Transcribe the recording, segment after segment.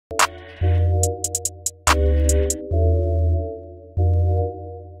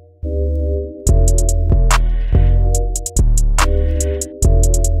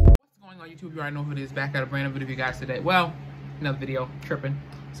You already know who it is. Back at a brand new video for you guys today. Well, another video, tripping.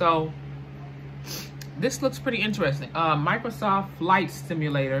 So, this looks pretty interesting. Microsoft Flight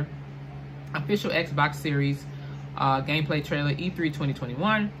Simulator, official Xbox Series, gameplay trailer, E3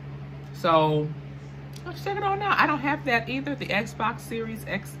 2021. So, let's check it out now. I don't have that either, the Xbox Series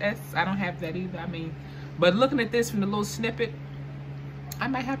XS. I don't have that either. I mean, but looking at this from the little snippet, I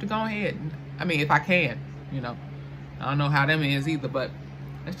might have to go ahead. I mean, if I can, you know. I don't know how them is either, but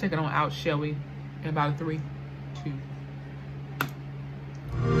let's check it on out, shall we? In about 3, 2.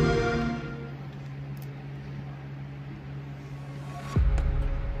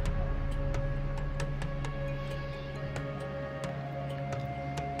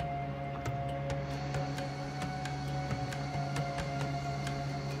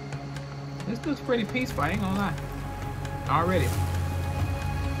 This looks pretty peaceful, I ain't gonna lie. Already.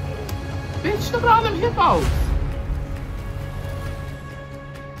 Bitch, look at all them hippos.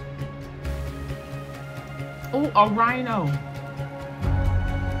 Oh, a rhino.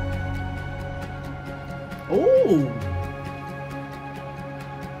 Oh.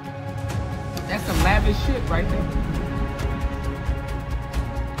 That's some lavish shit right there.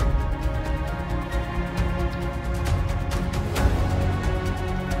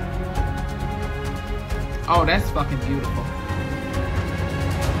 Oh, that's fucking beautiful.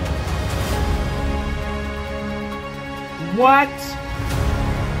 What?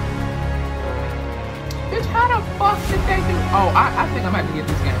 Bitch, how the fuck did they do? Oh, I think I'm about to get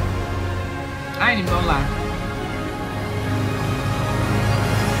this game. I ain't even gonna lie.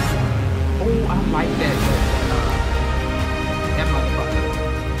 Oh, I like that. That motherfucker.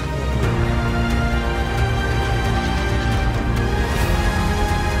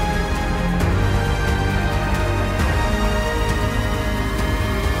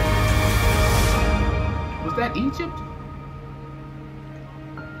 Was that Egypt?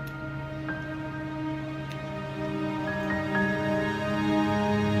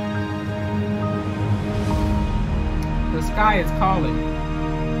 The sky is calling.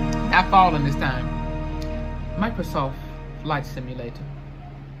 Not falling this time. Microsoft Flight Simulator.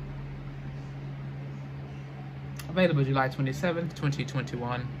 Available July 27th,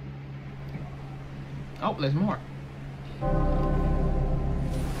 2021. Oh, there's more.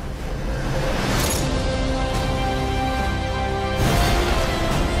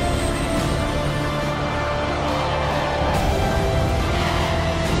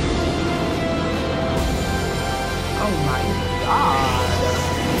 Oh my God.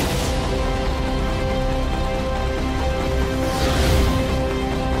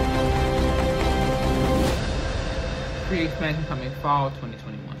 Free expansion coming fall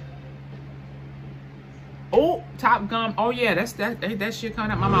 2021. Oh, Top Gun. Oh yeah, that shit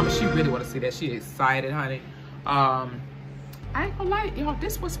coming out. My mama, she really want to see that. She excited, honey. I ain't gonna lie, y'all,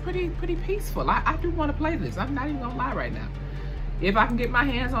 this was pretty peaceful. I do want to play this. I'm not even gonna lie right now. If I can get my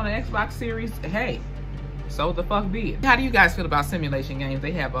hands on an Xbox Series, hey. So the fuck be it. How do you guys feel about simulation games?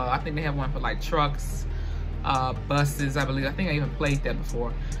 They have, I think they have one for like trucks, buses, I believe. I think I even played that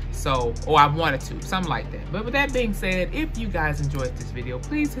before. So, or I wanted to, something like that. But with that being said, if you guys enjoyed this video,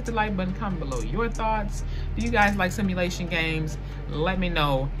 please hit the like button, comment below your thoughts. Do you guys like simulation games? Let me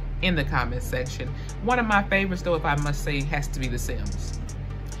know in the comment section. One of my favorites though, if I must say, has to be The Sims.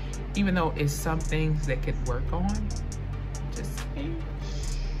 Even though it's some things that could work on. Just saying.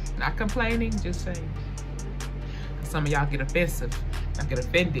 Not complaining, just saying. Some of y'all get offensive. I get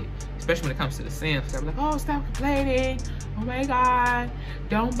offended, especially when it comes to The Sims. I'm like, oh, stop complaining. Oh my God.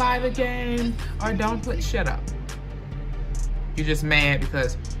 Don't buy the game or don't put, shut up. You're just mad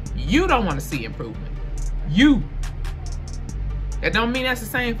because you don't want to see improvement. You. That don't mean that's the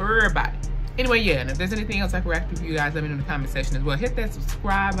same for everybody. Anyway, yeah, and if there's anything else I can react to for you guys, let me know in the comment section as well. Hit that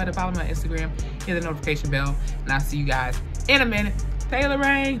subscribe button, follow me on Instagram, hit the notification bell, and I'll see you guys in a minute. Taylor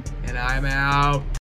Rain, and I'm out.